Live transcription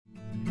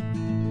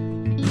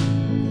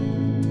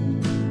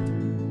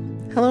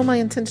Hello, my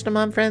intentional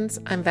mom friends.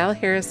 I'm Val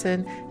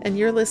Harrison, and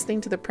you're listening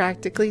to the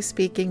Practically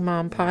Speaking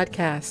Mom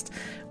podcast.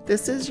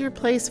 This is your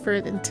place for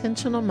an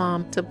intentional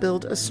mom to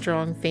build a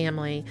strong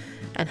family.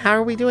 And how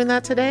are we doing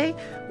that today?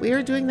 We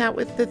are doing that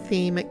with the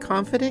theme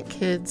Confident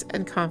Kids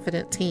and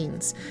Confident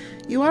Teens.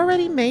 You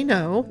already may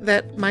know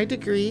that my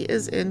degree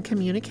is in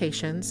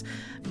communications,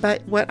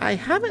 but what I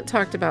haven't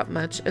talked about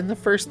much in the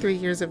first 3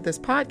 years of this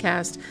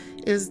podcast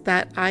is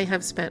that I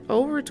have spent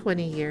over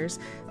 20 years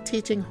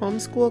teaching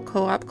homeschool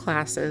co-op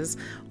classes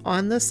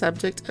on the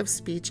subject of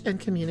speech and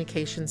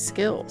communication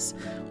skills.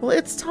 Well,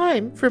 it's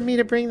time for me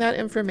to bring that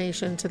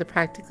information to the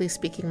Practically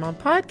Speaking Mom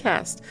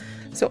podcast.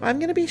 So I'm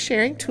going to be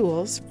sharing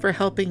tools for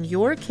helping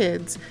your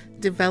kids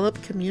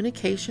develop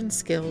communication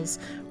skills,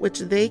 which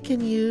they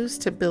can use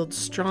to build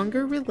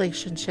stronger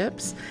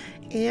relationships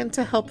and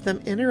to help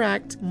them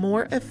interact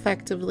more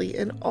effectively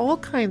in all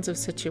kinds of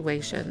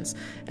situations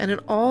and in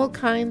all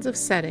kinds of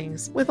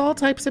settings with all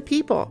types of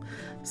people.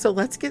 So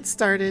let's get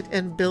started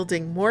in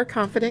building more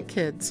confident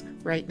kids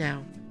right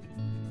now.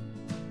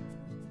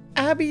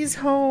 Abby's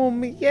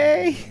home.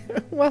 Yay!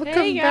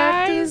 Welcome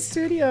back to the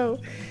studio.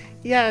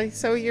 Yeah,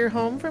 so you're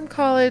home from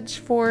college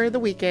for the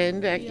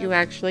weekend. Yep. You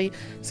actually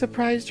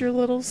surprised your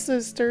little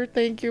sister.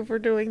 Thank you for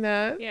doing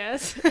that.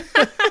 Yes.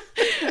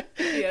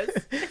 Yes.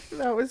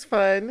 That was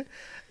fun.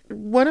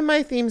 One of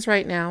my themes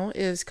right now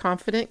is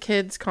confident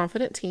kids,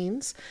 confident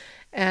teens.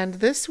 And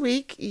this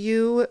week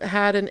you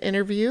had an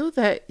interview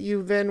that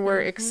you then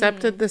were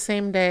accepted the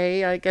same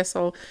day. I guess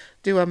I'll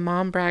do a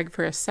mom brag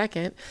for a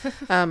second.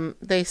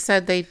 They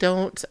said they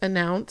don't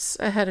announce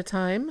ahead of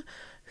time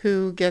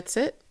who gets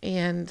it,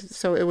 and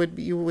so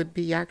you would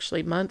be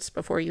actually months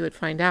before you would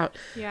find out.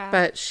 Yeah.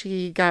 But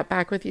she got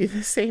back with you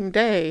the same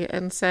day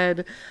and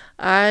said,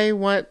 I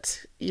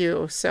want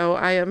you. So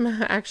I am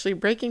actually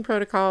breaking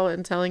protocol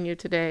and telling you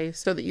today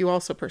so that you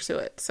also pursue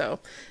it. So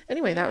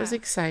anyway, that was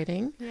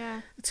exciting.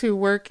 Yeah. To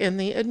work in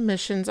the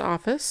admissions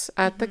office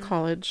at the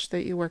college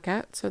that you work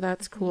at. So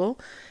that's cool.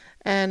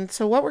 And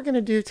so what we're going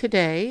to do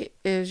today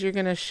is you're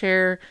going to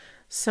share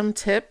some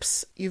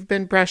tips. You've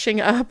been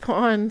brushing up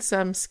on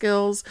some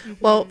skills.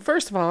 Well,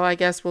 first of all, I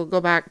guess we'll go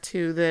back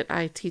to that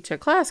I teach a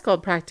class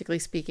called Practically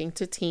Speaking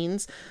to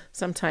Teens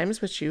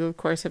sometimes, which you, of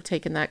course, have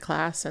taken that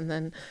class. And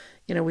then,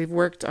 we've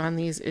worked on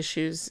these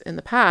issues in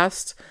the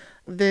past.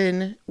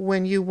 Then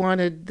when you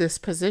wanted this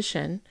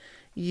position,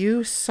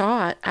 you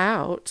sought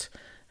out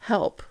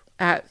help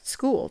at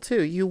school,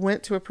 too. You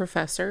went to a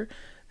professor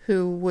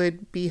who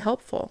would be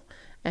helpful.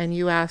 And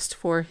you asked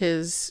for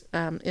his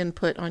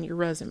input on your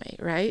resume,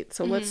 right?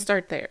 So let's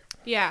start there.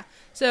 Yeah.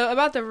 So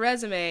about the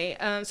resume,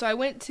 so I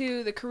went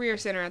to the Career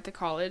Center at the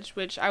college,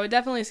 which I would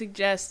definitely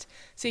suggest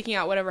seeking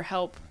out whatever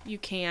help you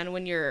can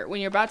when you're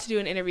about to do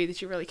an interview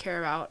that you really care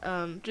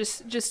about.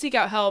 Just seek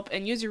out help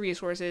and use your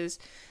resources.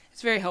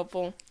 It's very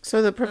helpful.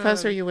 So the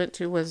professor you went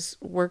to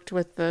worked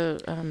with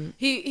the...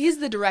 He's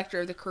the director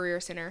of the Career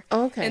Center.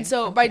 Oh, okay. And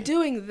so by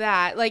doing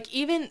that, like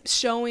even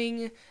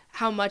showing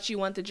how much you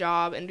want the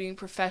job and being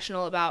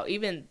professional about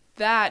even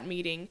that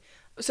meeting.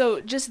 So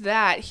just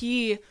that,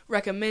 he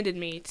recommended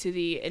me to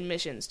the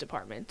admissions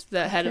department,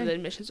 the head of the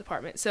admissions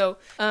department. So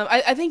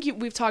I think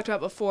we've talked about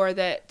before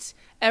that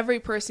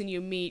every person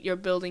you meet, you're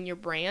building your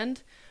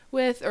brand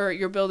with, or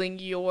you're building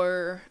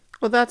your...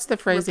 Well, that's the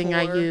phrasing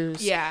rapport. I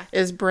use,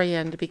 is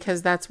brand,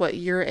 because that's what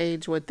your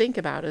age would think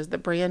about, is the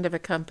brand of a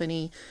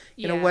company.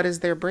 You know, what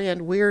is their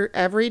brand?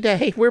 Every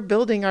day, we're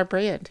building our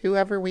brand,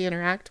 whoever we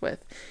interact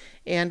with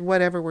and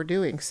whatever we're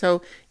doing.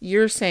 So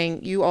you're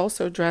saying you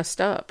also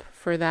dressed up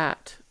for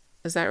that.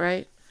 Is that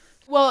right?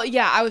 Well,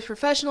 yeah, I was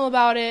professional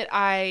about it.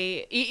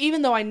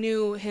 Even though I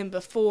knew him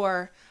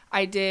before,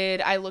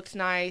 I looked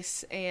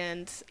nice,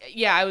 and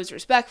I was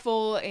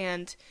respectful,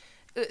 and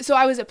so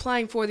I was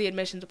applying for the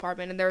admissions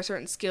department, and there are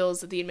certain skills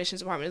that the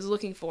admissions department is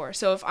looking for.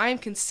 So if I'm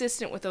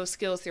consistent with those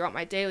skills throughout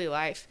my daily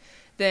life,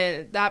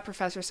 then that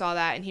professor saw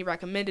that, and he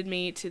recommended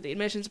me to the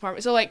admissions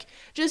department. So like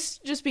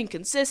just being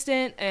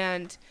consistent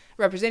and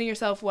representing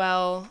yourself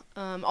well,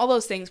 all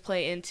those things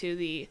play into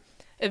the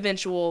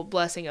eventual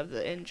blessing of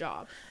the end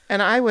job.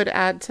 And I would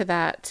add to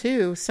that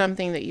too,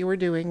 something that you were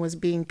doing was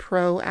being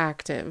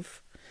proactive.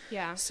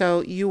 Yeah.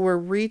 So you were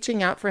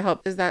reaching out for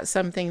help. Is that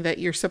something that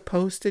you're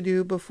supposed to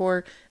do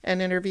before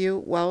an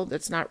interview? Well,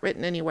 it's not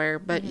written anywhere,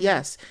 but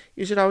yes,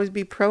 you should always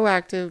be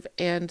proactive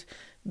and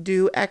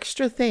do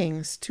extra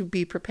things to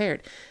be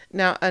prepared.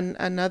 Now,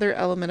 another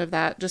element of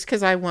that, just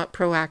because I want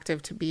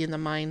proactive to be in the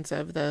minds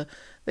of the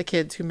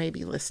kids who may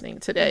be listening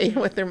today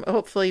with their,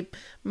 hopefully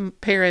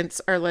parents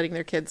are letting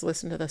their kids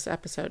listen to this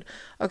episode.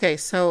 Okay.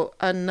 So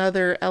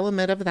another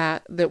element of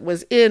that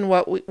was in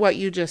what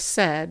you just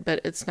said,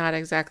 but it's not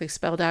exactly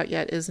spelled out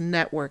yet, is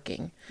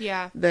networking.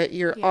 Yeah. That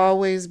you're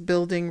always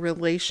building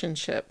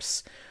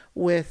relationships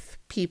with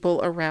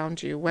people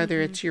around you,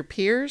 whether it's your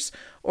peers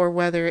or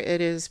whether it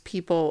is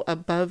people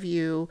above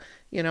you,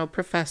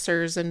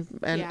 professors and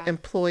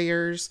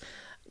employers.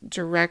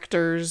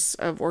 directors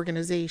of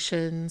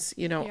organizations,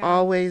 Yeah.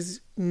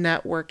 always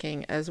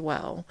networking as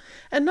well.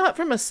 And not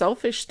from a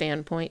selfish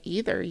standpoint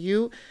either.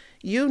 You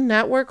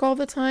network all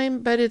the time,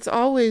 but it's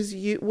always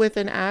you with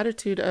an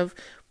attitude of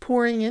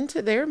pouring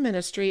into their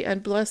ministry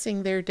and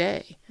blessing their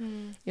day.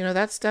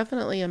 That's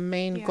definitely a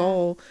main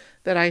goal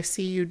that I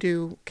see you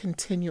do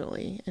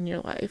continually in your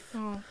life.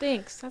 Oh,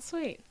 thanks. That's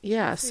sweet.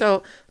 Yeah,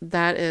 so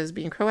that is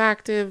being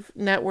proactive,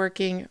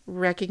 networking,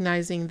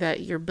 recognizing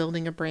that you're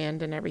building a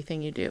brand in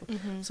everything you do.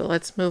 So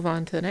let's move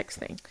on to the next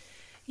thing.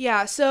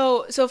 Yeah,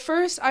 so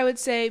first I would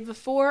say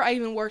before I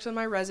even worked on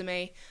my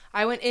resume,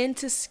 I went in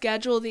to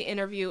schedule the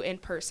interview in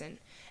person.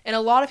 And a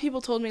lot of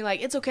people told me,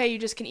 like, it's okay, you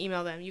just can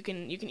email them. You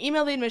can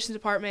email the admissions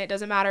department. It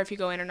doesn't matter if you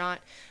go in or not.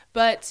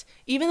 But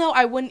even though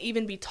I wouldn't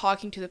even be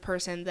talking to the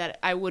person that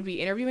I would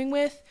be interviewing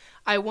with,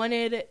 I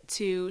wanted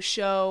to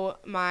show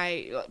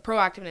my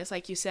proactiveness,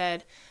 like you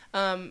said,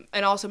 and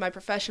also my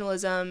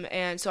professionalism.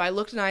 And so I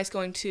looked nice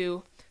going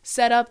to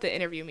set up the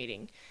interview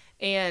meeting.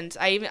 And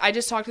I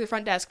just talked to the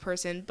front desk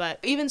person, but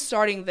even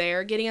starting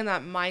there, getting in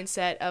that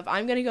mindset of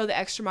I'm going to go the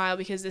extra mile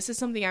because this is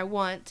something I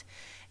want.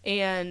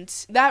 And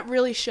that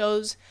really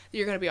shows that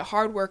you're going to be a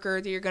hard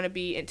worker, that you're going to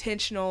be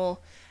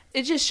intentional.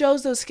 It just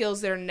shows those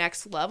skills that are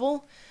next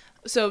level.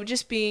 So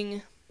just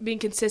being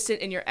consistent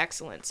in your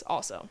excellence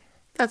also.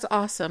 That's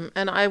awesome.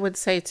 And I would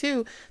say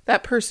too,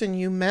 that person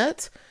you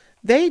met,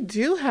 they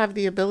do have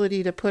the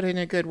ability to put in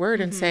a good word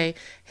and say,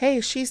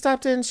 hey, she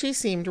stopped in, she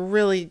seemed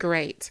really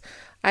great.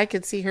 I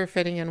could see her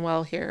fitting in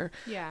well here.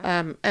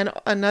 Yeah. And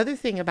another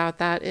thing about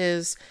that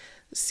is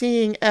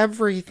seeing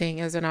everything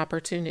as an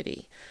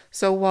opportunity.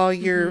 So while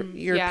your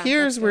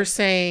peers were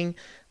saying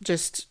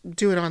just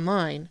do it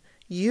online,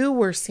 you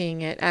were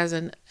seeing it as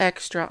an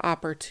extra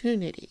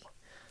opportunity.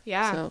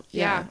 Yeah. So,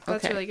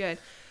 That's really good.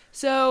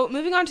 So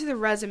moving on to the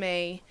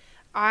resume,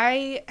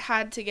 I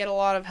had to get a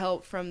lot of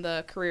help from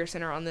the Career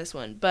Center on this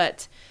one,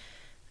 but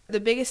the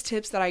biggest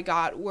tips that I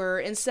got were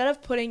instead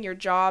of putting your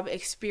job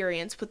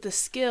experience, put the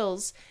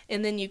skills,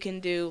 and then you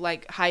can do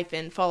like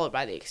hyphen followed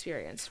by the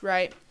experience,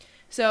 right?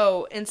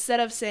 So instead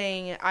of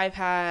saying I've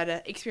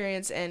had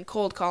experience in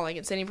cold calling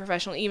and sending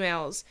professional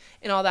emails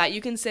and all that,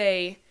 you can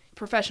say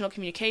professional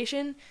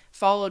communication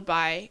followed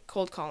by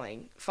cold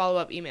calling,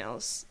 follow-up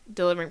emails,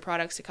 delivering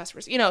products to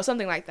customers,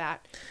 something like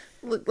that.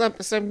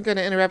 So I'm going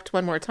to interrupt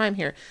one more time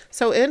here.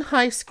 So in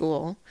high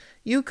school,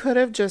 you could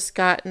have just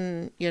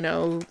gotten,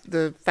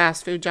 the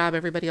fast food job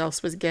everybody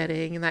else was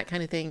getting and that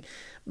kind of thing.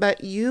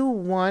 But you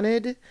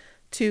wanted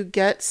to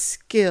get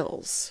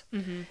skills.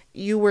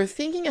 You were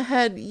thinking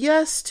ahead,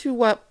 yes, to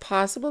what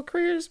possible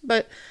careers,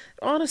 but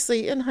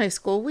honestly, in high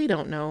school, we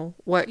don't know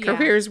what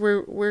careers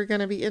we're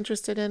going to be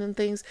interested in and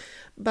things.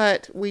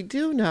 But we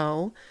do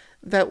know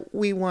that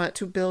we want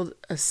to build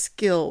a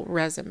skill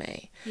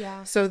resume.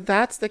 Yeah. So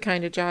that's the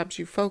kind of jobs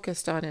you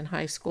focused on in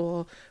high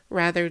school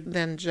rather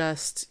than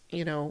just,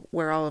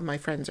 where all of my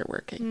friends are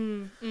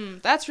working.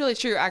 That's really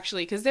true,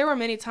 actually, because there were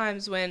many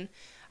times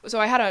so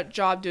I had a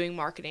job doing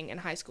marketing in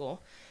high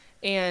school,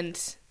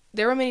 and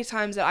there were many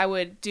times that I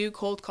would do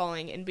cold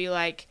calling and be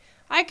like,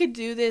 I could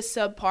do this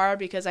subpar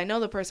because I know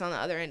the person on the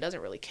other end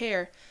doesn't really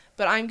care.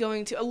 But I'm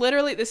going to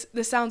literally, this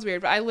sounds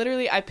weird, but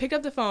I picked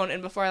up the phone,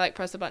 and before I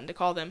press the button to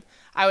call them,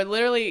 I would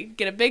literally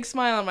get a big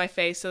smile on my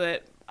face so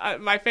that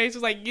my face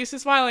was used to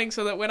smiling,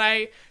 so that when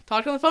I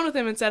talked on the phone with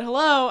them and said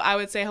hello, I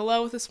would say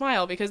hello with a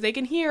smile because they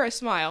can hear a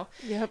smile.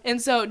 Yep. And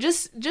so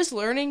just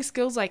learning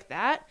skills like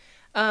that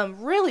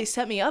really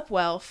set me up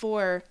well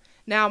for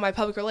now my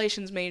public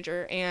relations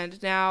major,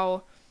 and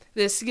now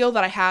this skill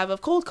that I have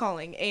of cold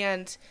calling,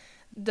 and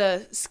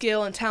the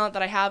skill and talent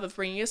that I have of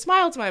bringing a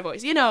smile to my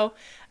voice,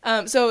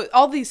 So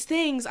all these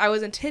things I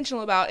was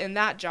intentional about in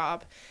that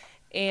job,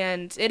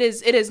 and it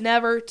is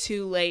never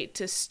too late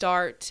to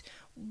start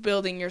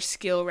building your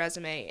skill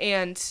resume,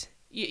 and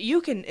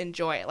you can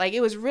enjoy it.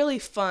 It was really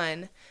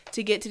fun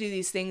to get to do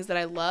these things that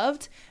I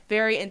loved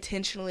very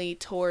intentionally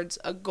towards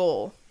a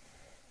goal.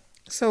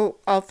 So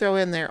I'll throw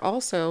in there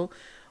also,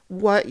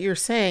 what you're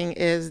saying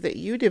is that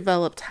you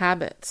developed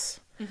habits.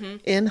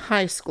 In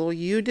high school,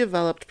 you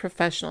developed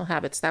professional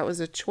habits. That was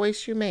a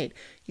choice you made.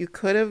 You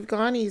could have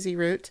gone easy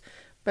route,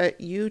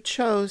 but you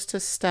chose to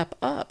step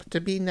up,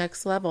 to be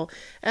next level.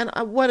 And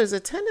what is a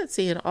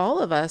tendency in all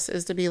of us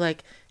is to be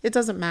like, it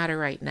doesn't matter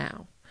right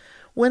now.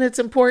 When it's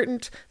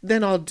important,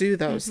 then I'll do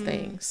those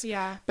things.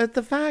 Yeah. But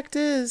the fact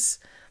is,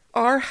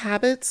 our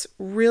habits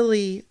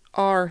really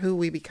are who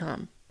we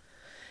become.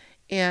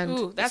 And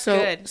Ooh, that's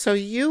good. So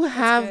you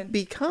have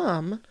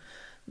become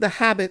the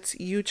habits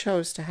you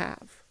chose to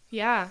have.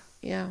 Yeah.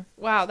 Yeah.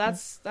 Wow,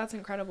 that's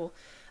incredible.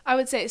 I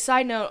would say,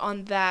 side note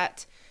on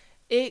that,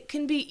 it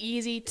can be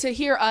easy to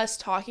hear us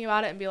talking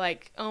about it and be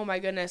like, oh my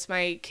goodness,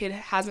 my kid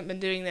hasn't been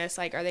doing this.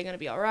 Are they going to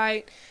be all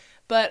right?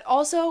 But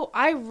also,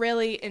 I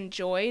really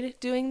enjoyed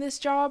doing this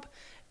job.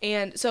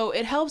 And so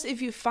it helps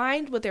if you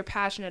find what they're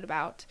passionate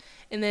about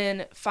and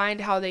then find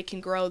how they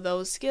can grow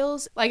those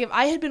skills. If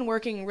I had been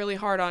working really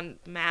hard on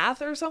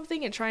math or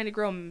something and trying to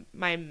grow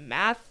my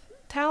math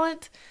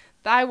talent,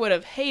 I would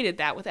have hated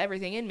that with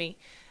everything in me.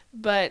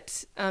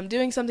 but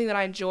doing something that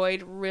I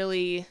enjoyed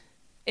really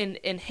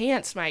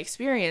enhanced my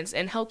experience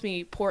and helped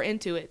me pour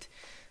into it.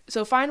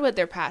 So find what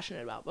they're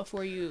passionate about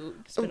before you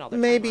spend all their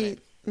time on it.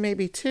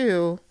 Maybe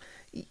too.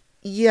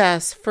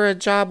 Yes, for a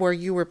job where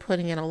you were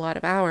putting in a lot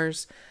of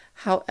hours.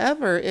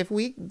 However, if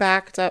we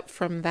backed up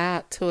from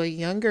that to a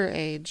younger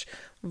age,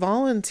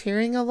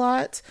 volunteering a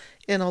lot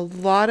in a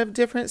lot of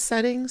different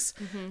settings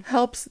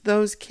helps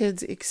those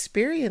kids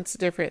experience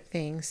different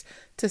things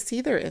to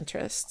see their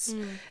interests.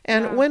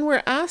 And when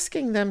we're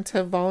asking them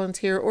to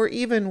volunteer or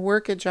even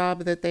work a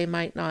job that they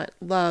might not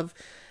love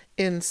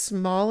in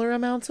smaller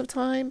amounts of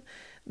time,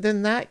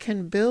 then that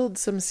can build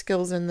some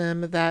skills in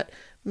them that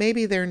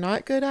maybe they're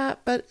not good at,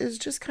 but is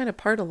just kind of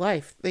part of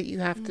life, that you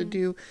have to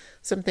do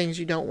some things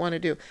you don't want to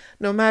do.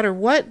 No matter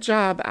what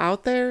job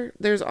out there,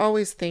 there's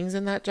always things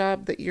in that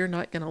job that you're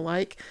not going to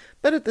like.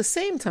 But at the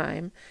same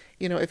time,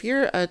 if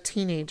you're a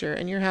teenager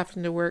and you're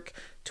having to work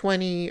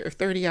 20 or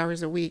 30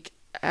 hours a week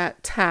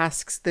at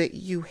tasks that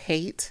you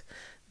hate,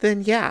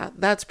 then yeah,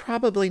 that's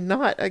probably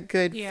not a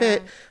good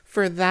fit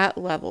for that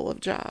level of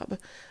job.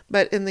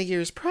 But in the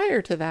years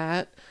prior to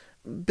that,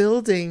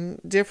 building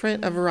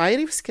a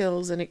variety of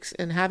skills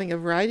and having a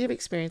variety of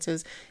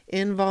experiences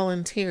in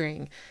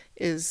volunteering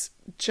is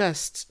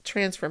just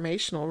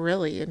transformational,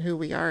 really, in who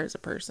we are as a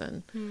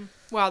person.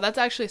 Wow, that's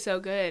actually so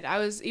good.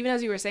 Even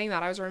as you were saying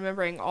that, I was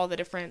remembering all the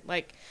different,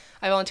 I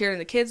volunteered in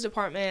the kids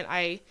department.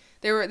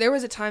 There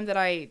was a time that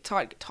I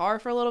taught guitar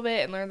for a little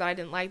bit and learned that I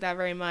didn't like that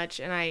very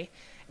much, and I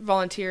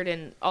volunteered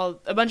in a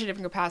bunch of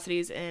different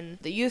capacities in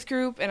the youth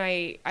group, and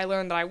I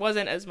learned that I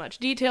wasn't as much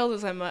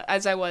detailed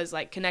as I was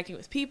connecting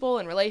with people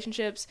and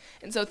relationships.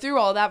 And so through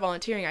all that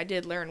volunteering, I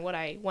did learn what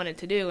I wanted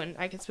to do, and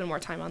I could spend more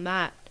time on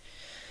that.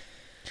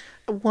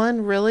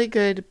 One really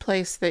good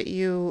place that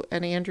you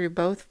and Andrew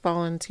both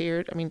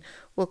volunteered, I mean,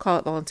 we'll call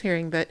it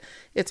volunteering, but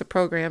it's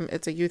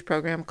a youth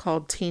program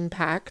called Teen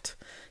Pact.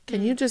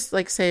 Can you just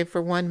say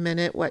for 1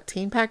 minute what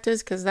Teen Pact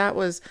is? Because that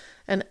was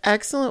an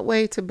excellent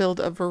way to build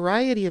a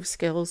variety of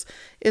skills.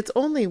 It's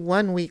only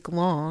 1 week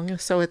long,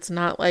 so it's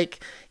not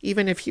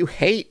even if you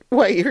hate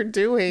what you're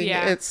doing,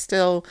 it's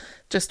still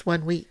just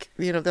 1 week.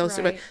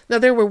 Right. Now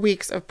there were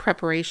weeks of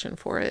preparation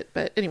for it,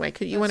 but anyway,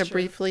 you want to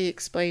briefly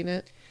explain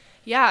it?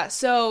 Yeah,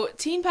 so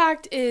Teen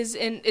Pact it's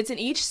in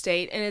each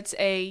state, and it's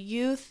a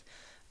youth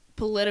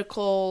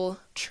political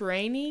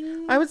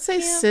training I would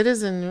say camp?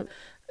 Citizen.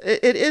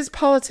 It is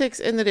politics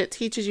in that it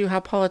teaches you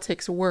how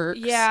politics works.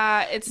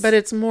 Yeah, but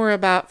it's more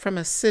about from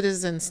a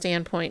citizen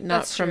standpoint,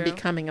 not from true.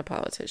 becoming a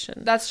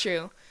politician. That's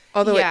true.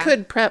 Although it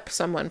could prep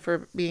someone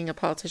for being a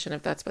politician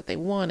if that's what they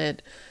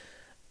wanted.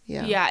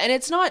 Yeah. Yeah, and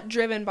it's not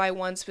driven by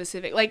one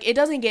specific, it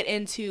doesn't get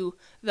into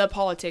the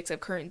politics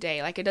of current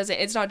day.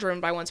 It's not driven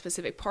by one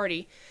specific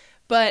party.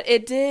 But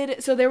it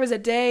did, so there was a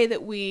day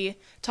that we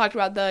talked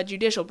about the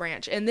judicial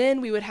branch, and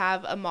then we would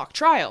have a mock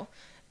trial.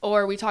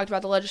 Or we talked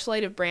about the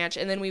legislative branch,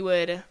 and then we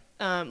would,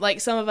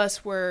 some of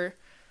us were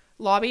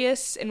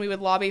lobbyists, and we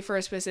would lobby for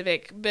a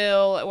specific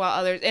bill, while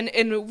others, and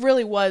it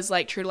really was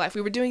true to life.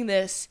 We were doing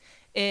this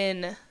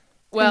in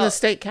the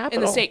state capitol.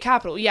 In the state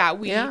capitol,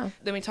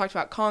 Then we talked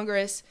about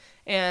Congress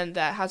and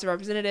the House of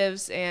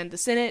Representatives and the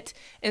Senate,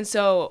 and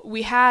so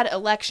we had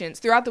elections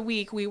throughout the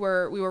week. We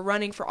were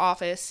running for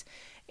office,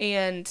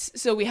 and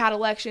so we had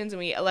elections, and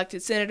we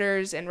elected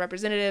senators and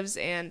representatives,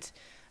 and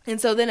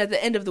so then at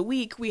the end of the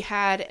week, we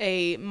had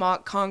a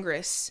mock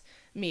Congress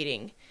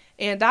meeting.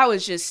 And that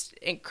was just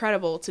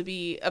incredible to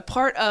be a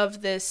part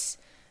of this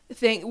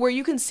thing where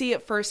you can see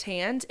it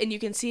firsthand and you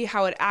can see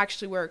how it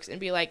actually works and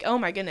be like, oh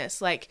my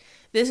goodness,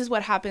 this is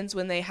what happens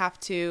when they have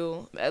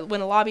to,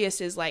 when a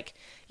lobbyist is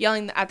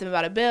yelling at them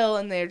about a bill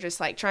and they're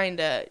just trying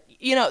to,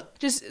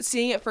 just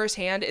seeing it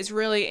firsthand is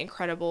really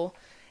incredible.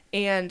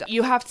 And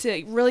you have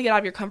to really get out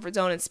of your comfort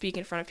zone and speak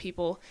in front of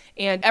people.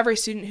 And every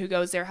student who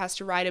goes there has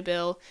to write a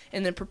bill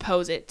and then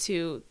propose it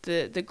to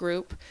the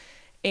group.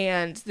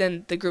 And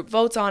then the group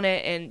votes on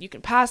it, and you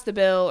can pass the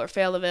bill or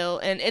fail the bill.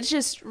 And it's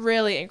just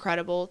really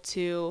incredible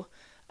to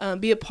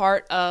be a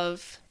part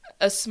of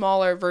a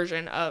smaller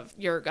version of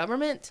your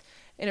government.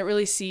 And it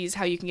really sees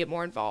how you can get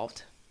more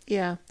involved.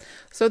 Yeah.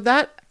 So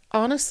that,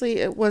 honestly,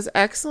 it was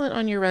excellent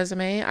on your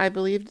resume. I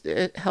believe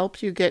it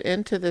helped you get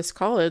into this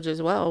college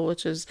as well,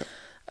 which is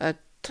a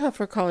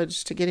tougher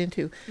college to get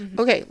into. Mm-hmm.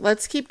 Okay,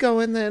 let's keep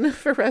going then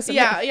for resume.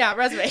 Yeah,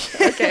 resume.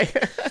 Okay.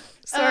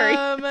 Sorry.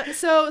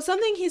 So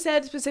something he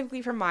said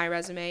specifically for my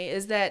resume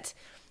is that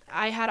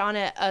I had on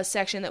it a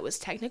section that was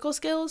technical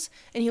skills,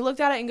 and he looked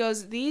at it and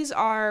goes, these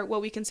are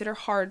what we consider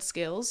hard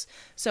skills.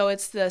 So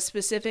it's the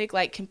specific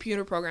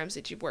computer programs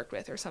that you've worked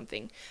with or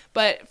something.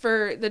 But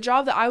for the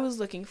job that I was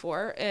looking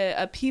for,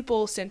 a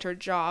people-centered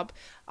job,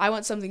 I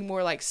want something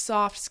more like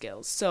soft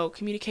skills. So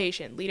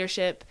communication,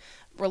 leadership,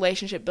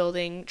 relationship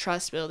building,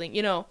 trust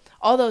building,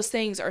 all those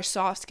things are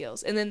soft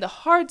skills. And then the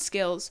hard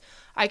skills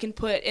I can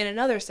put in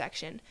another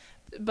section.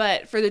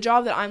 But for the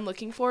job that I'm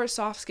looking for,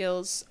 soft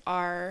skills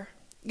are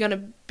going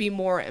to be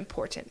more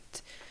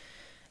important.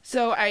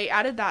 So I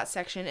added that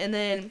section. And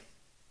then,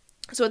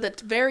 so at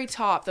the very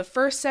top, the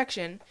first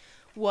section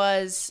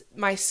was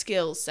my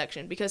skills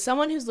section, because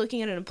someone who's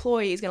looking at an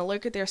employee is going to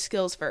look at their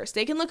skills first.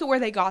 They can look at where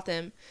they got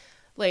them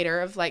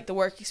later of like the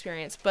work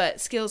experience,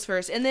 but skills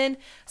first. And then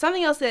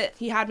something else that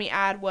he had me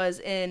add was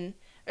in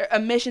a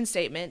mission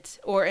statement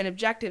or an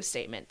objective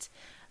statement.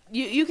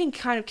 You can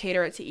kind of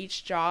cater it to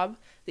each job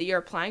that you're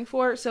applying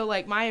for. So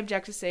like my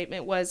objective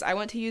statement was, I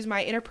want to use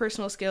my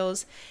interpersonal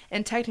skills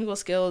and technical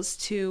skills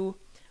to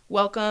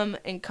welcome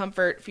and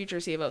comfort future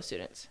C of O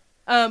students.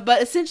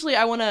 But essentially,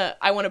 I want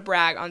to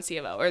brag on C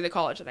of O, or the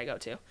college that I go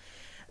to.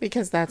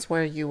 Because that's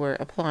where you were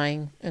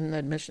applying in the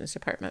admissions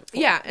department.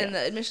 In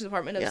the admissions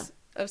department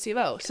of C of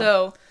O. Okay.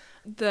 So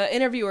the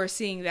interviewer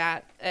seeing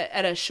that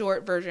at a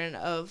short version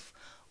of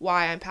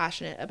why I'm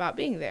passionate about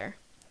being there.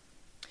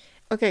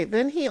 Okay,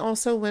 then he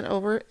also went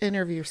over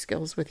interview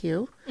skills with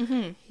you.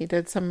 Mm-hmm. He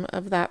did some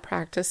of that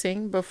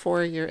practicing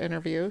before your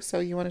interview. So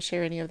you want to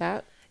share any of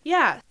that?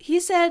 Yeah. He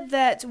said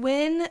that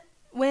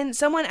when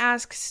someone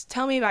asks,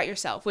 tell me about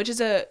yourself, which is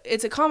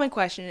it's a common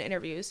question in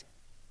interviews,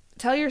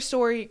 tell your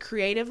story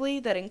creatively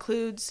that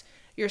includes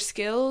your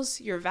skills,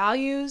 your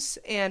values,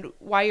 and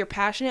why you're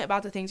passionate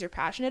about the things you're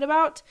passionate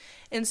about.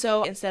 And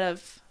so instead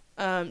of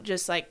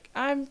just like,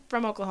 I'm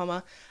from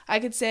Oklahoma, I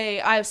could say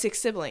I have 6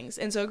 siblings.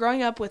 And so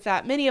growing up with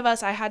that many of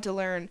us, I had to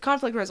learn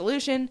conflict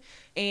resolution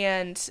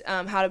and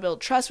how to build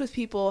trust with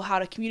people, how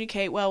to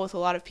communicate well with a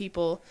lot of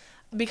people.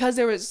 Because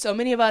there was so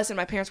many of us and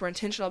my parents were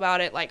intentional about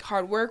it, like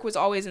hard work was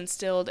always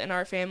instilled in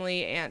our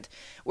family and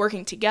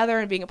working together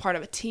and being a part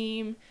of a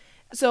team.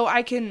 So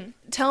I can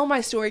tell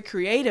my story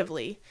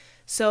creatively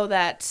so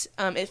that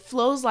it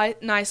flows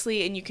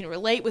nicely and you can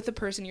relate with the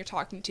person you're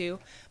talking to,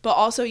 but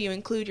also you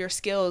include your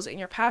skills and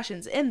your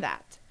passions in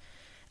that.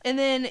 And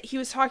then he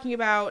was talking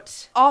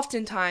about,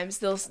 oftentimes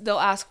they'll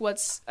ask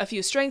what's a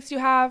few strengths you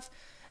have,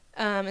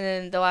 and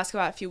then they'll ask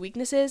about a few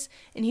weaknesses.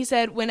 And he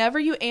said, whenever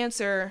you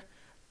answer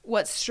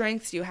what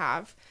strengths you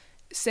have,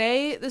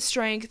 say the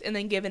strength and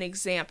then give an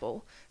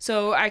example.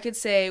 So I could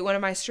say one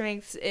of my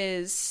strengths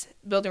is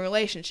building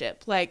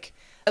relationship. Like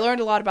I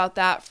learned a lot about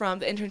that from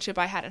the internship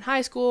I had in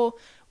high school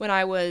when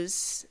I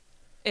was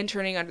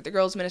interning under the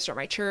girls minister at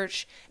my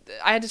church.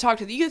 I had to talk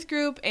to the youth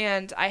group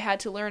and I had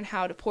to learn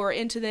how to pour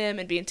into them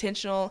and be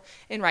intentional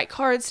and write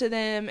cards to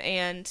them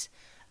and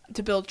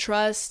to build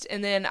trust.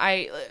 And then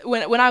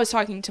when I was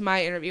talking to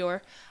my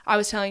interviewer, I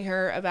was telling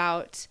her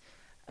about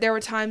there were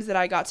times that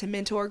I got to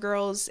mentor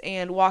girls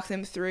and walk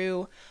them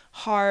through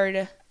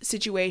hard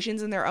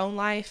situations in their own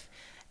life,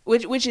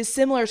 which is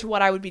similar to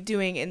what I would be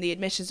doing in the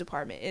admissions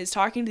department, is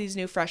talking to these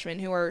new freshmen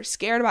who are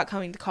scared about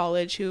coming to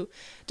college, who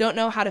don't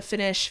know how to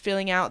finish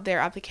filling out their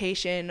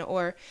application,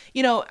 or,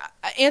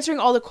 answering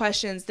all the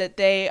questions that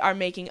they are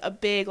making a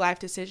big life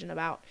decision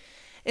about.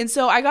 And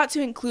so I got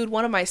to include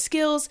one of my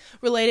skills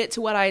related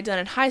to what I had done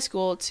in high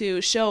school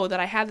to show that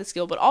I had the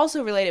skill, but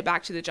also relate it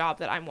back to the job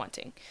that I'm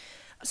wanting.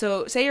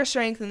 So say your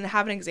strength and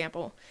have an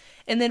example.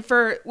 And then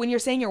for when you're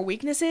saying your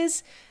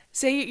weaknesses,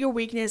 say your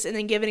weakness and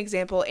then give an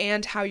example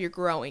and how you're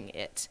growing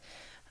it.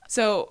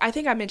 So I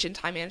think I mentioned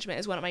time management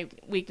as one of my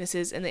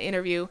weaknesses in the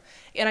interview.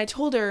 And I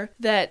told her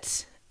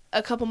that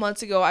a couple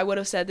months ago, I would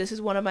have said this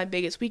is one of my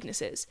biggest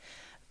weaknesses.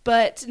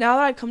 But now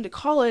that I've come to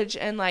college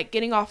and like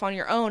getting off on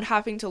your own,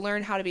 having to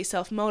learn how to be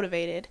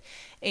self-motivated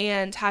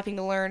and having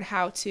to learn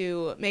how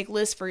to make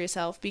lists for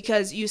yourself,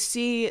 because you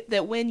see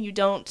that when you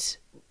don't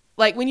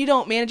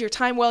manage your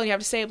time well and you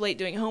have to stay up late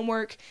doing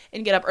homework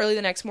and get up early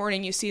the next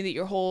morning, you see that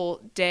your whole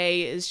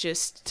day is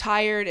just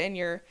tired and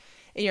you're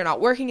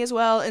not working as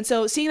well. And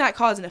so seeing that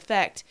cause and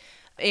effect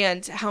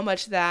and how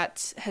much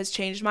that has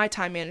changed my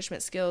time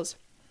management skills.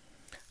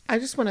 I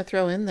just want to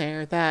throw in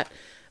there that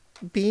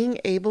being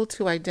able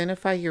to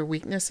identify your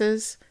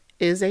weaknesses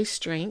is a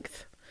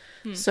strength.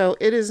 So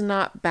it is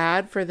not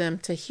bad for them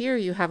to hear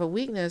you have a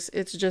weakness.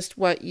 It's just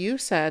what you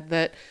said,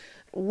 that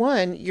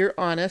 1, you're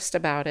honest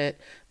about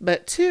it,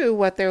 but 2,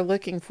 what they're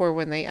looking for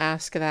when they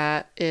ask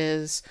that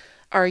is,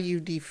 are you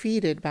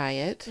defeated by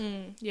it?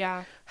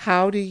 Yeah.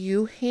 How do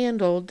you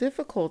handle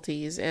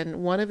difficulties?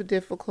 And one of the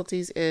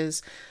difficulties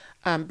is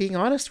being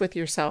honest with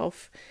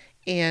yourself.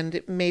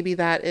 And maybe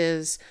that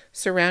is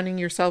surrounding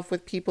yourself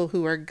with people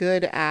who are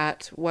good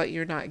at what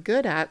you're not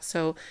good at.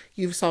 So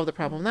you've solved the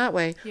problem that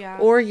way. Yeah.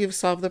 Or you've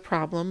solved the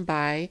problem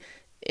by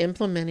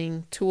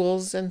implementing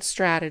tools and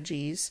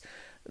strategies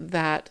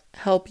that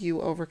help you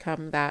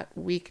overcome that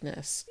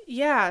weakness.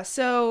 Yeah,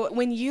 so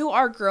when you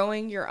are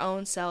growing your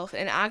own self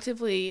and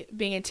actively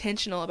being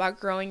intentional about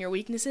growing your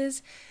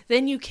weaknesses,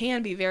 then you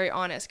can be very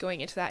honest going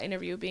into that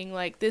interview, being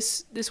like,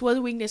 this was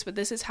a weakness, but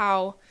this is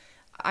how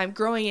I'm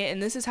growing it,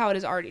 and this is how it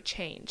has already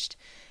changed.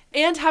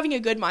 And having a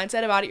good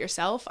mindset about it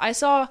yourself. I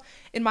saw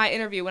in my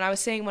interview, when I was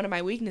saying one of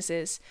my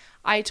weaknesses,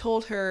 I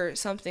told her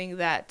something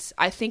that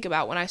I think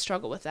about when I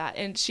struggle with that,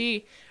 and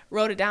she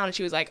wrote it down and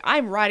she was like,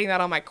 I'm writing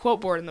that on my quote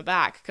board in the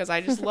back because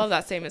I just love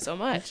that statement so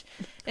much.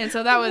 And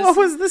so that was... What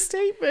was the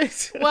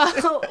statement?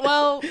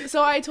 well,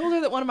 so I told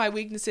her that one of my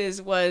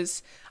weaknesses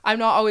was I'm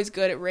not always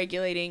good at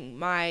regulating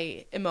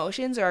my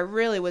emotions, or I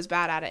really was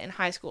bad at it in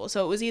high school.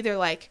 So it was either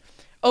like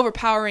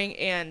overpowering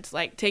and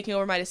like taking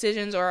over my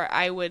decisions, or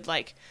I would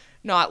like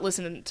not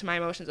listen to my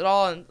emotions at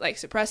all and like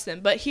suppress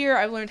them. But here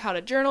I've learned how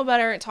to journal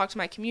better and talk to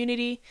my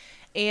community.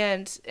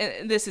 And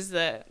this is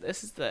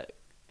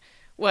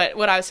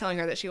what I was telling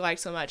her that she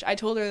liked so much. I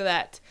told her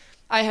that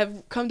I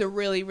have come to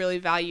really, really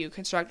value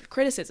constructive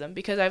criticism,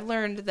 because I've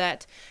learned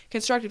that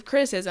constructive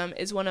criticism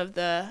is one of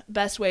the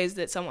best ways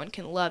that someone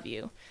can love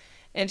you.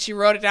 And she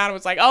wrote it down and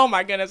was like, oh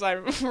my goodness,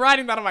 I'm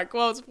writing that on my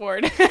quotes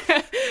board.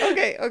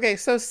 Okay.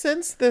 So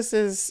since this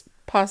is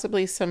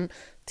possibly some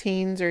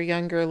teens or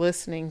younger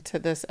listening to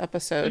this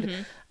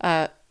episode,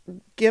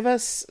 give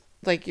us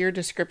like your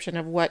description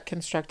of what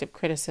constructive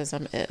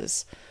criticism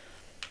is.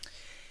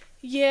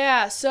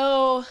 Yeah,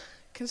 so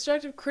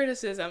constructive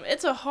criticism,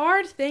 it's a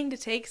hard thing to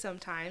take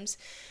sometimes,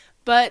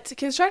 but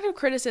constructive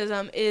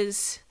criticism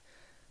is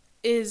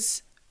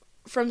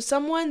from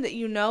someone that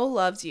you know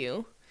loves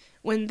you,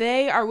 when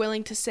they are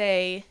willing to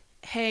say,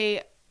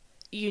 hey,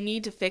 you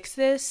need to fix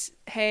this,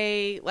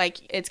 hey, like,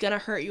 it's gonna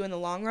hurt you in the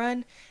long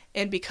run,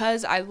 and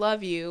because I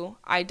love you,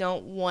 I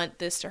don't want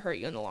this to hurt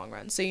you in the long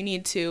run, so you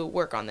need to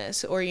work on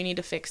this, or you need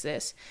to fix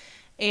this.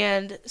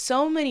 And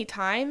so many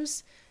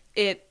times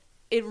it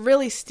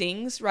really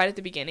stings right at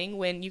the beginning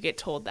when you get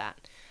told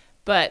that,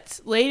 but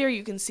later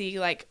you can see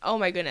like, oh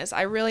my goodness,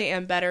 I really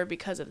am better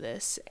because of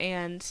this.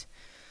 And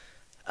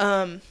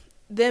them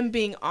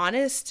being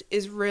honest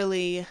is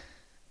really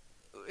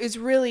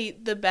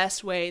the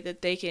best way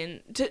that they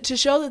can to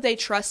show that they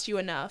trust you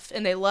enough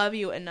and they love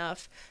you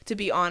enough to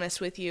be honest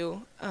with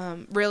you.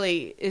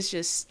 Really is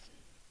just,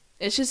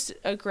 it's just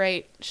a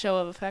great show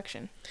of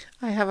affection.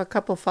 I have a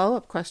couple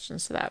follow-up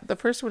questions to that. The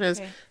first one is,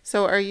 okay.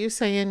 So are you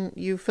saying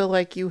you feel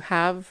like you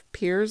have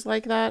peers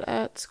like that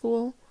at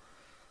school?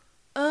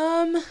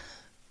 Do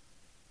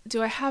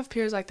I have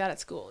peers like that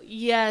at school?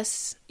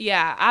 Yes.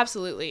 Yeah,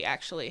 absolutely,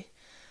 actually.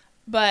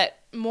 But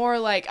more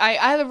like, I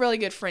have a really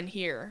good friend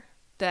here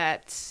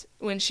that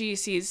when she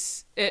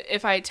sees,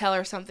 if I tell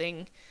her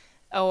something,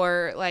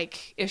 or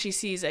like if she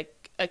sees a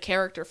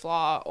character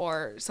flaw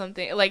or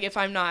something, like if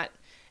I'm not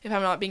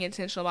being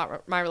intentional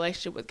about my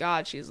relationship with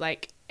God, she's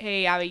like,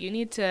 hey, Abby, you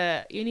need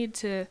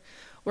to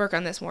work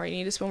on this more. You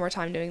need to spend more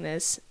time doing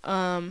this.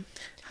 How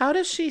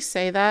does she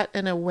say that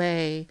in a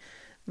way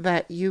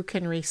that you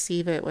can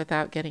receive it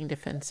without getting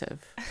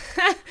defensive?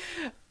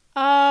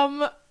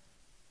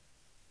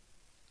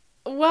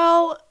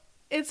 Well,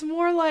 it's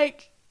more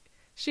like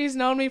she's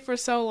known me for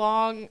so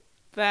long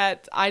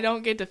that I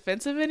don't get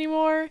defensive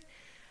anymore.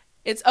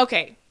 It's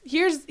okay.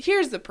 Here's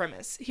the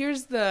premise.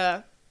 Here's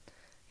the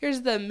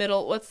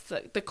middle. What's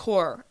the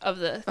core of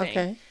the thing?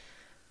 Okay.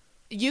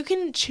 You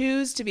can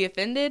choose to be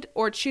offended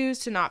or choose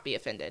to not be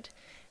offended.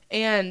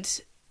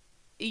 And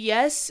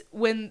yes,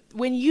 when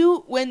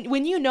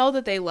you know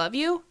that they love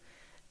you,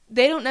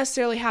 they don't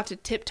necessarily have to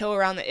tiptoe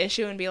around the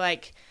issue and be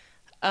like,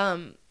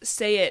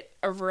 say it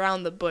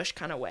around the bush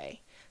kind of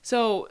way.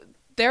 So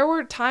there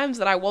were times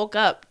that I woke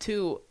up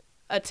to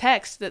a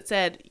text that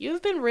said,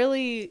 you've been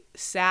really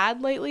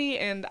sad lately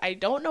and I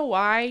don't know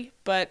why,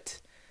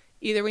 but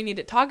either we need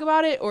to talk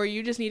about it or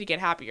you just need to get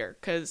happier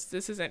because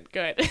this isn't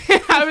good.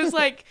 I was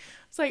like,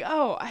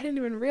 oh, I didn't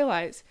even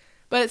realize.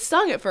 But it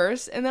stung at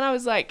first, and then I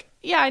was like,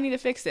 yeah, I need to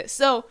fix this.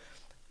 So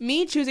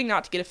me choosing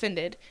not to get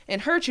offended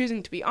and her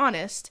choosing to be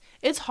honest,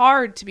 it's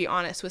hard to be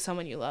honest with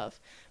someone you love,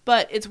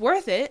 but it's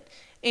worth it.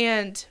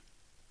 And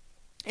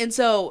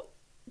so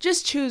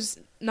just choose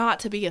not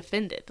to be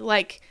offended.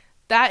 Like,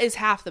 that is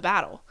half the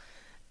battle.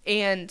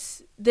 And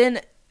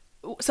then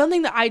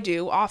something that I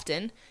do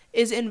often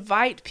is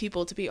invite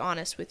people to be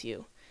honest with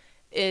you,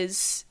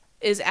 is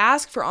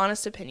ask for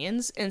honest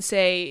opinions and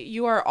say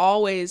you are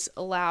always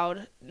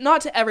allowed,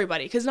 not to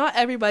everybody, because not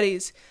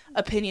everybody's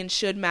opinion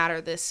should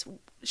matter this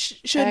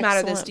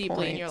deeply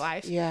point in your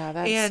life. Yeah,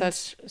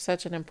 that's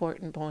such an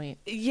important point.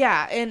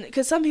 Yeah, and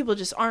because some people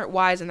just aren't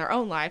wise in their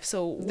own life,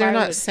 so they're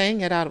not saying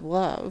it out of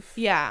love.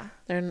 Yeah,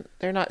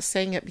 they're not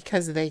saying it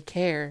because they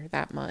care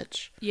that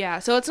much. Yeah,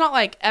 so it's not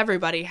like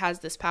everybody has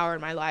this power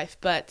in my life,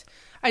 but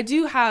I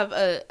do have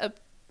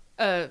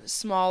a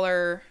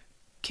smaller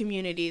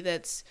community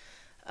that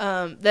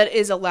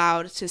is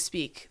allowed to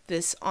speak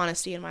this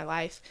honesty in my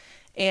life.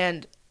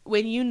 And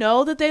when you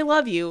know that they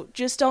love you,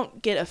 just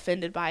don't get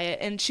offended by it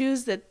and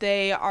choose that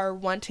they are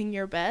wanting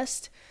your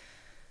best.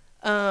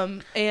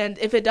 And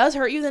if it does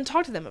hurt you, then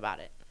talk to them about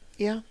it.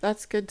 Yeah,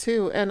 that's good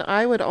too. And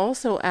I would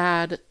also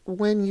add,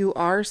 when you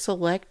are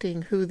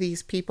selecting who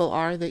these people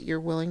are that you're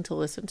willing to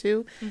listen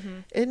to, mm-hmm.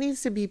 it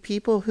needs to be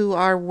people who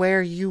are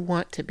where you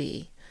want to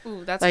be.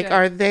 Ooh, that's like,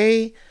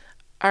 good.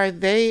 Are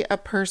they a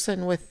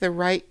person with the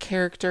right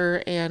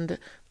character and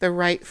the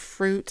right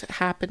fruit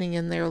happening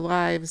in their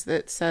lives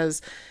that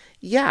says,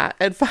 yeah,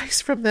 advice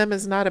from them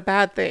is not a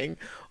bad thing?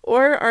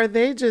 Or are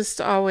they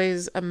just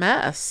always a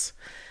mess?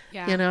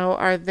 Yeah. You know,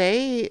 are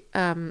they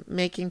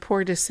making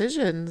poor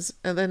decisions?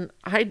 And then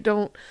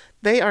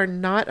they are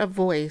not a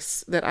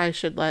voice that I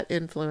should let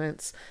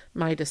influence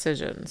my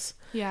decisions.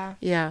 Yeah.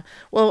 Yeah.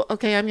 Well,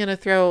 okay, I'm going to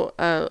throw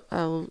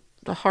a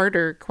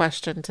harder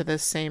question to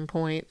this same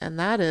point, and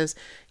that is,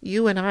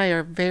 you and I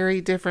are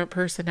very different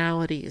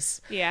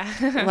personalities. Yeah.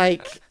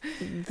 Like,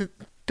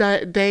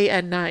 day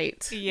and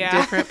night, Yeah.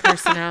 different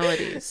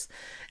personalities.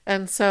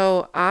 And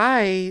so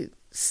I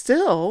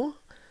still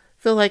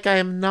feel like I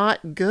am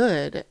not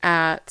good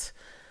at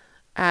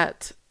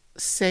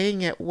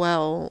saying it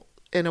well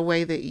in a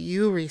way that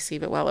you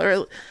receive it well.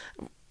 Or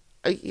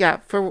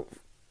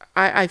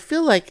I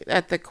feel like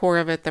at the core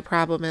of it, the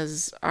problem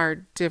is our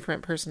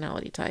different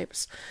personality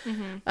types.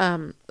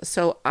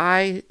 So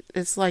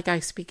it's like I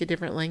speak a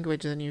different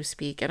language than you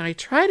speak, and I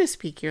try to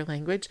speak your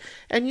language,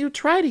 and you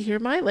try to hear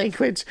my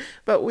language,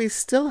 but we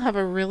still have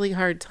a really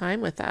hard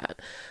time with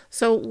that.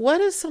 So what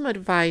is some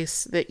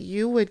advice that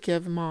you would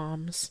give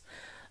moms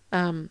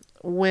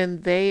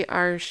when they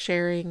are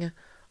sharing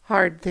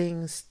hard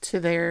things to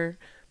their,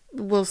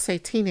 we'll say,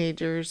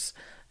 teenagers,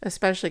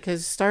 especially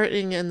because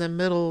starting in the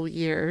middle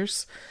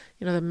years,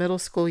 the middle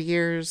school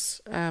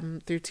years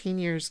through teen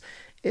years,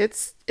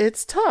 it's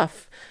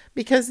tough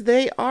because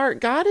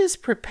God is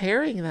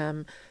preparing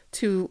them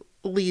to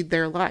lead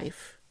their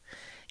life.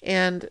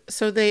 And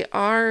so they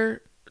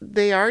are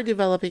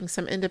developing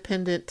some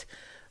independent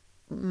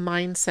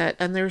mindset,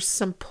 and there's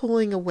some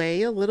pulling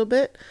away a little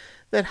bit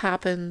that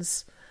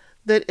happens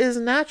that is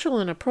natural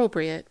and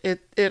appropriate.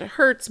 It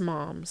hurts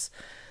moms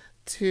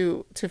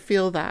to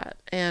feel that,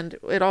 and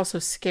it also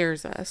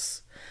scares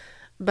us.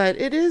 But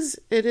it is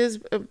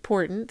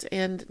important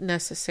and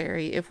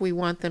necessary if we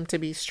want them to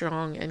be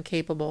strong and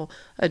capable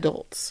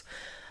adults.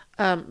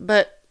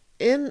 But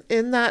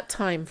in that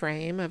time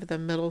frame of the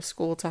middle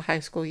school to high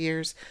school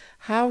years,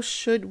 how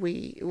should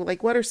we,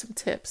 what are some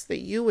tips that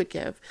you would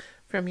give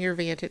from your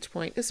vantage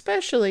point,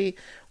 especially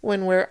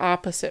when we're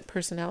opposite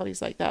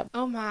personalities like that?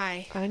 Oh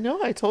my. I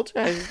know, I told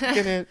you I was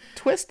going to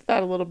twist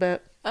that a little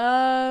bit.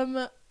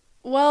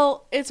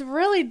 Well, it's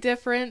really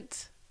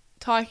different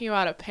talking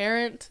about a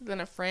parent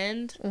than a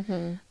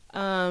friend.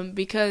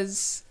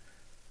 Because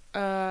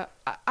I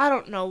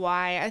don't know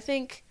why. I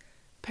think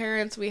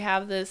parents, we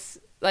have this,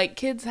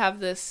 kids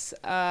have this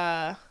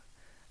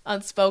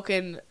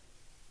unspoken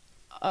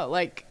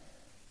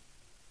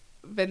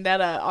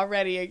vendetta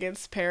already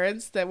against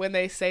parents, that when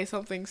they say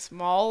something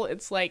small,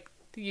 it's like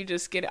you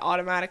just get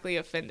automatically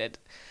offended.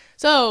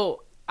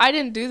 So I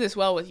didn't do this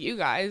well with you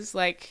guys.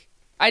 I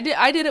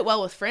did it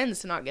well with friends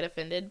to not get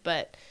offended,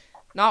 but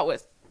not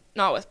with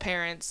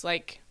parents.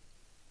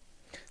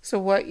 So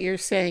what you're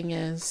saying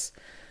is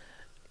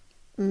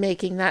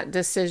making that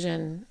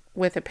decision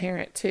with a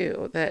parent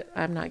too, that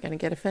I'm not going to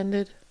get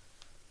offended.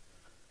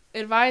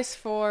 Advice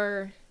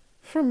for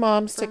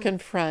moms to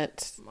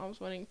confront.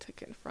 Moms wanting to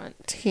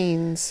confront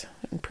teens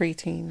and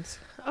preteens.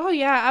 Oh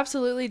yeah,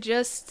 absolutely.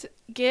 Just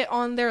get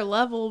on their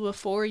level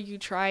before you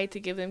try to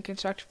give them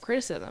constructive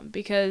criticism,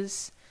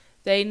 because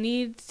they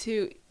need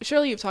to.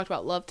 Surely you've talked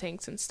about love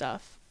tanks and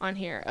stuff on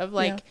here of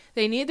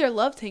they need their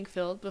love tank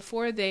filled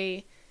before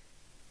they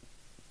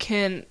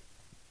can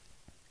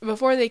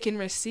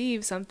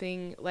receive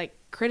something like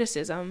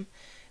criticism,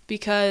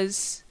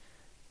 because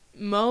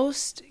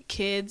most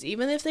kids,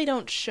 even if they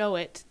don't show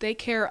it, they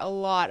care a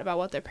lot about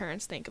what their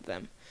parents think of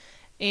them.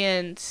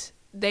 And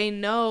they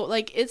know,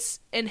 it's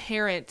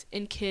inherent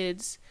in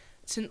kids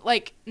to,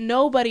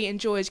 nobody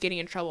enjoys getting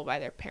in trouble by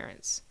their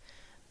parents.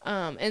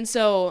 And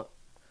so,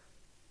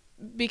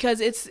 because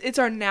it's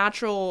our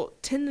natural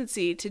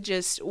tendency to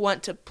just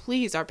want to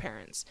please our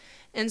parents.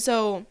 And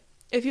so,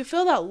 if you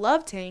fill that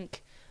love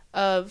tank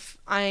of,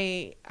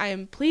 I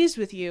am pleased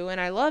with you and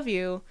I love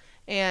you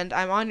and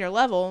I'm on your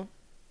level,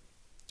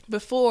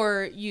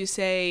 before you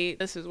say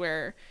this is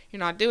where you're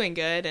not doing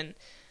good, and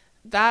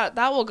that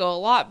will go a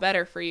lot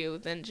better for you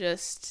than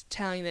just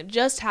telling them,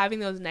 just having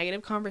those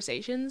negative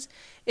conversations.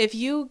 If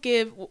you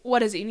give,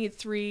 what is it, you need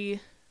three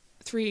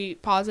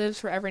positives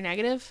for every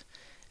negative?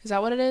 Is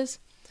that what it is?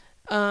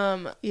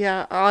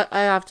 Yeah,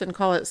 I often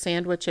call it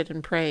sandwich it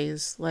in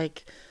praise,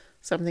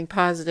 something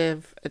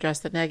positive, address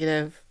the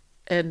negative,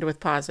 end with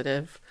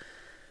positive.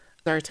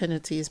 Our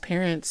tendency as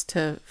parents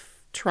to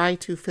try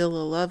to fill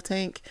a love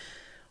tank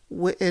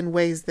in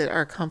ways that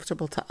are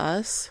comfortable to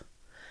us.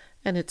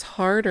 And it's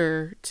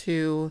harder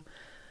to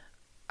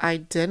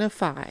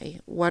identify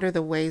what are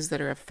the ways that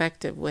are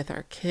effective with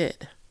our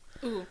kid.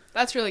 Ooh,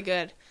 that's really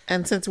good.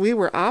 And since we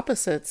were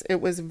opposites,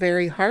 it was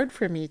very hard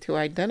for me to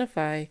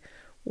identify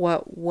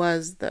what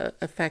was the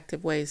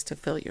effective ways to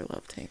fill your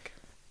love tank.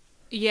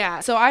 Yeah,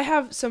 so I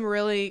have some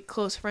really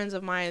close friends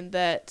of mine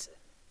that,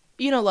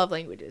 love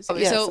languages.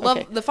 Yes, so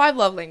okay. The 5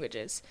 love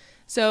languages.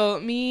 So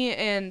me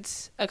and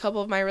a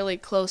couple of my really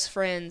close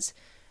friends,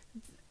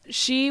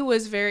 she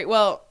was very,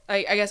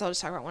 I guess I'll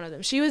just talk about one of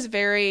them. She was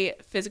very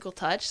physical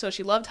touch, so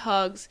she loved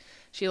hugs.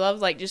 She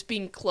loved, just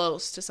being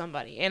close to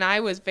somebody. And I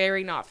was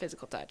very not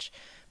physical touch,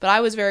 but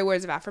I was very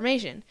words of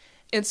affirmation.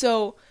 And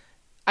so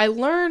I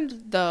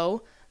learned,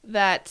 though,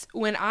 that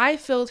when I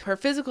filled her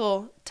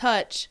physical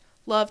touch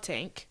love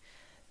tank,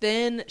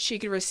 then she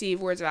could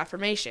receive words of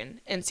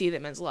affirmation and see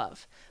them as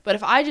love. But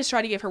if I just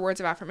try to give her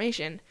words of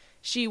affirmation,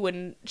 she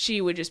would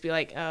just be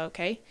like, oh,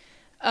 okay,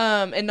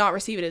 and not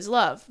receive it as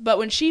love. But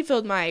when she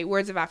filled my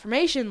words of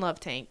affirmation love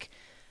tank,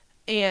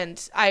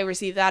 and I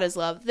receive that as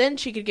love, then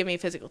she could give me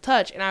physical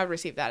touch and I would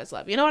receive that as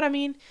love. You know what I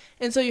mean?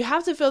 And so you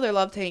have to fill their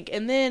love tank,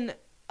 and then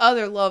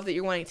other love that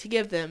you're wanting to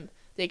give them,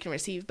 they can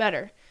receive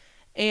better.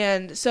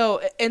 And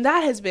so, and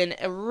that has been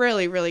a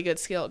really, really good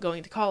skill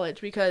going to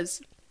college,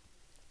 because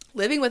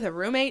living with a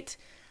roommate,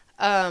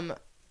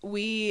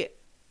 we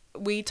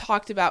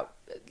talked about,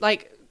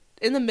 like,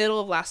 in the middle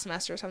of last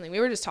semester or something, we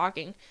were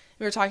talking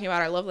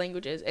about our love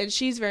languages, and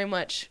she's very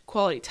much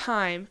quality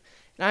time,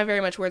 and I'm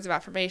very much words of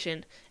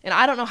affirmation, and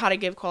I don't know how to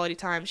give quality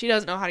time. She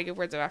doesn't know how to give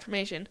words of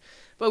affirmation,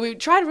 but we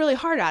tried really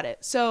hard at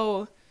it.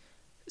 So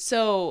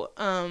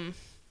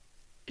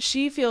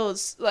she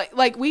feels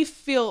like we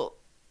feel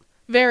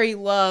very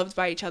loved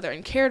by each other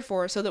and cared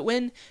for, so that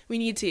when we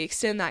need to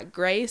extend that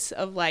grace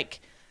of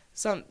like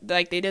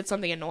they did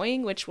something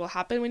annoying, which will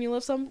happen when you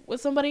live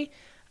with somebody,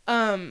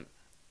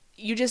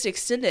 you just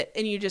extend it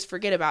and you just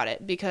forget about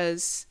it,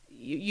 because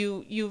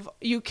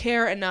you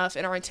care enough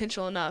and are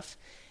intentional enough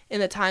in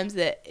the times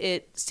that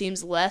it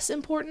seems less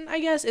important, I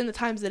guess, in the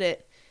times that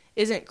it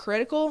isn't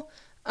critical.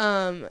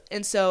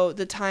 And so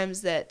the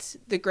times that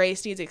the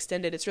grace needs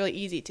extended, it's really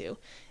easy to.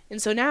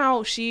 And so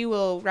now she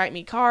will write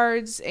me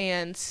cards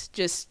and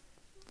just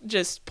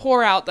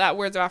pour out that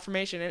words of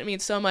affirmation, and it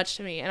means so much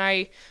to me. And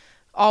I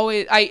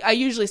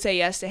usually say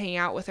yes to hang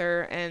out with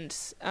her, and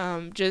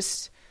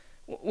just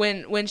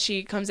when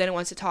she comes in and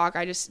wants to talk,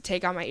 I just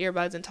take out my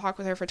earbuds and talk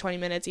with her for 20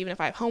 minutes, even if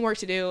I have homework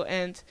to do.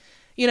 And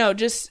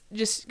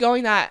just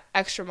going that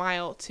extra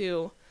mile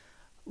to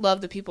love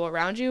the people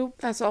around you.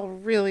 That's all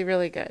really,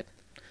 really good.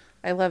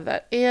 I love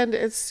that. And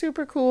it's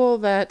super cool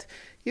that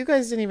you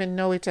guys didn't even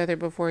know each other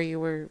before you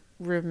were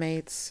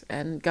roommates,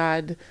 and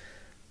God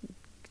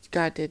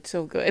did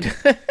so good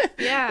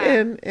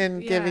Yeah. in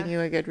giving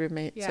you a good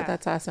roommate. Yeah. So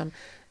that's awesome.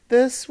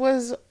 This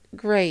was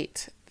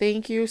great.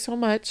 Thank you so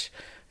much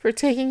for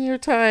taking your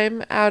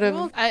time out of...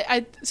 Well,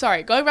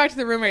 sorry, going back to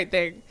the roommate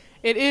thing,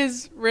 it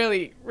is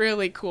really,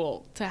 really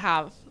cool to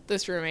have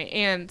this roommate.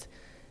 And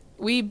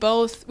we've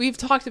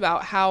talked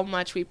about how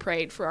much we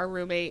prayed for our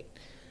roommate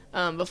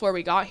before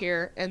we got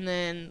here. And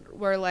then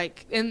we're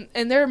like, and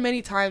there are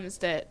many times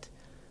that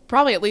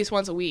probably at least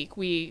once a week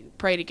we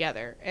pray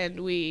together.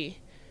 And we,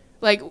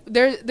 like,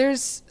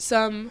 there's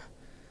some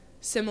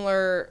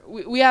similar,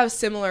 we have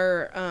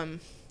similar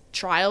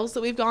trials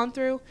that we've gone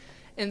through.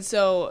 And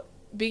so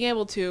being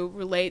able to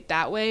relate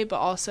that way, but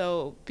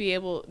also being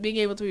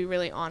able to be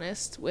really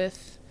honest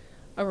with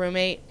a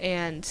roommate,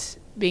 and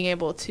being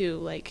able to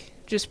like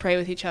just pray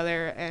with each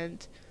other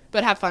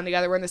but have fun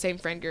together. We're in the same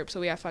friend group,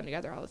 so we have fun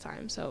together all the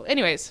time. So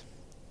anyways,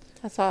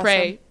 that's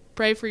awesome.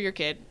 Pray for your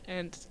kid,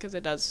 and because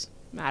it does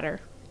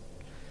matter.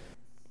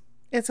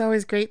 It's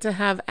always great to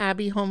have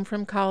Abby home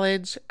from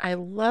college. I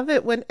love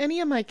it when any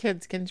of my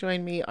kids can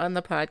join me on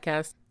the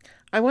podcast.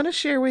 I want to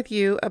share with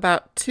you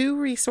about 2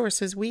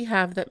 resources we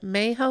have that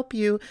may help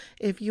you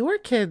if your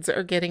kids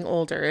are getting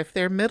older. If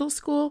they're middle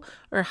school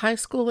or high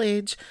school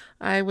age,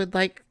 I would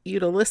like you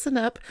to listen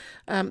up.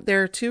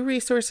 There are 2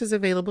 resources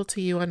available to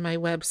you on my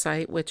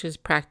website, which is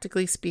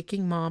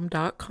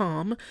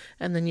practicallyspeakingmom.com,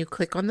 and then you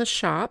click on the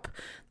shop.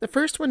 The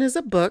first one is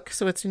a book,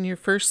 so it's in your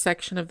first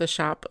section of the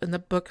shop, in the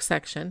book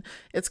section.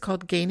 It's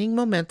called Gaining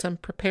Momentum,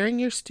 Preparing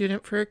Your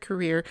Student for a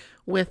Career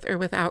with or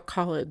Without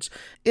College.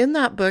 In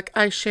that book,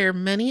 I share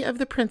many of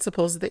the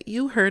principles that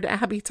you heard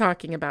Abby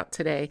talking about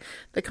today.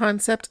 The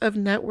concept of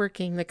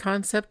networking, the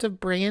concept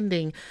of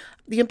branding,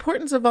 the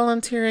importance of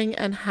volunteering,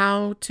 and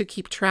how to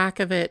keep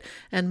track of it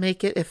and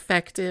make it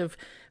effective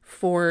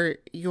for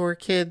your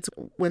kids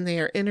when they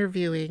are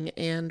interviewing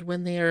and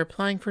when they are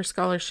applying for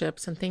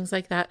scholarships and things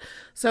like that.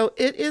 So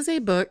it is a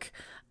book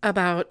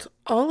about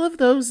all of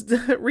those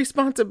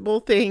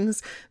responsible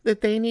things that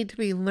they need to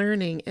be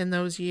learning in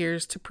those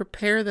years to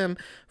prepare them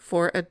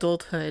for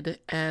adulthood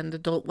and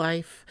adult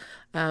life,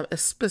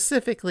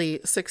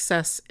 specifically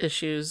success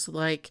issues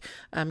like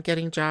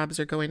getting jobs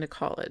or going to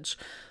college.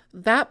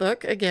 That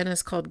book, again,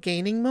 is called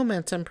Gaining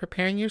Momentum,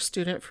 Preparing Your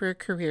Student for a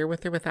Career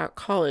with or Without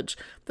College.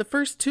 The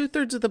first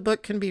 2/3 of the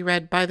book can be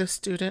read by the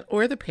student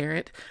or the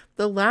parent.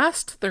 The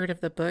last third of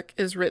the book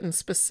is written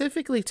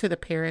specifically to the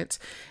parent,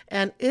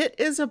 and it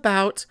is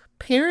about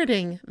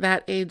parenting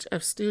that age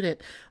of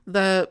student.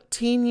 The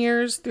teen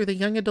years through the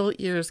young adult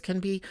years can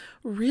be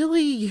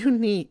really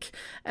unique,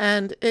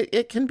 and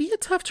it can be a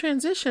tough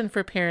transition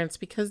for parents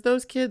because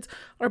those kids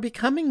are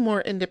becoming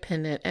more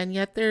independent and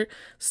yet they're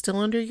still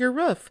under your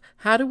roof.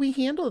 How do we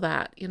handle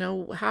that?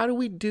 How do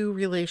we do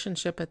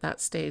relationship at that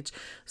stage?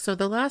 So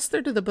the last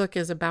third of the book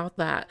is about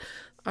that.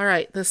 All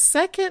right, the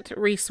second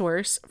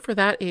resource for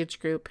that age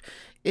group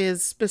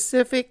is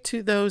specific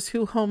to those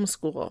who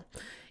homeschool.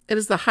 It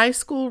is the High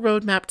School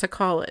Roadmap to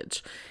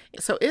College.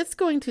 So it's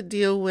going to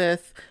deal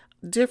with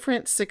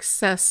different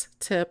success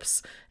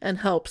tips and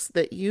helps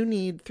that you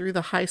need through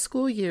the high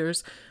school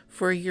years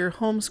for your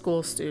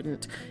homeschool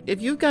student.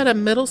 If you've got a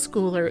middle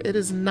schooler, it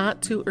is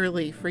not too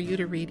early for you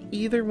to read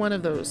either one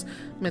of those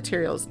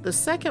materials. The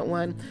second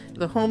one,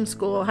 the High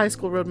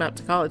School Roadmap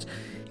to College,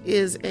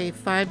 is a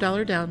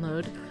 $5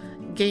 download.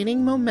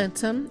 Gaining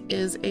Momentum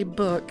is a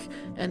book,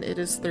 and it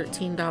is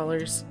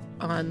 $13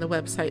 on the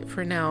website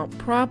for now.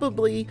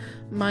 Probably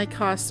my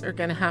costs are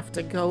going to have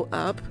to go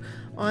up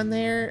on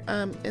there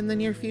in the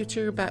near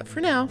future, but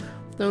for now,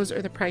 those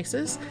are the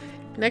prices.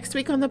 Next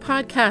week on the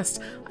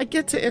podcast, I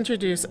get to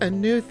introduce a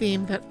new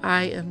theme that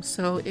I am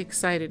so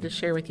excited to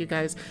share with you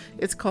guys.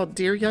 It's called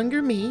Dear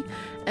Younger Me,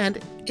 and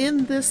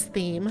in this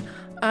theme,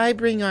 I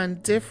bring on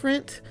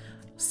different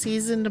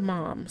seasoned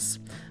moms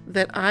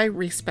that I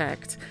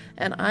respect,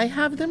 and I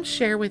have them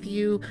share with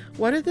you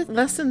what are the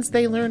lessons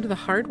they learned the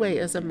hard way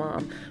as a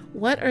mom.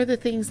 What are the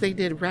things they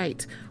did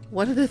right?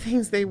 What are the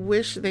things they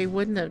wish they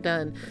wouldn't have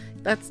done?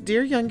 That's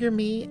Dear Younger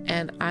Me,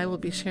 and I will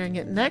be sharing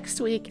it next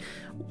week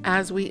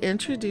as we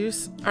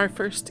introduce our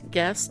first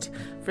guest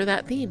for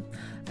that theme.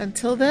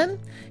 Until then,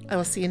 I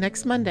will see you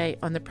next Monday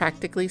on the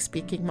Practically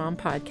Speaking Mom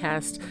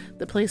podcast,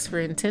 the place for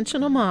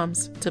intentional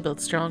moms to build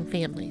strong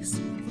families.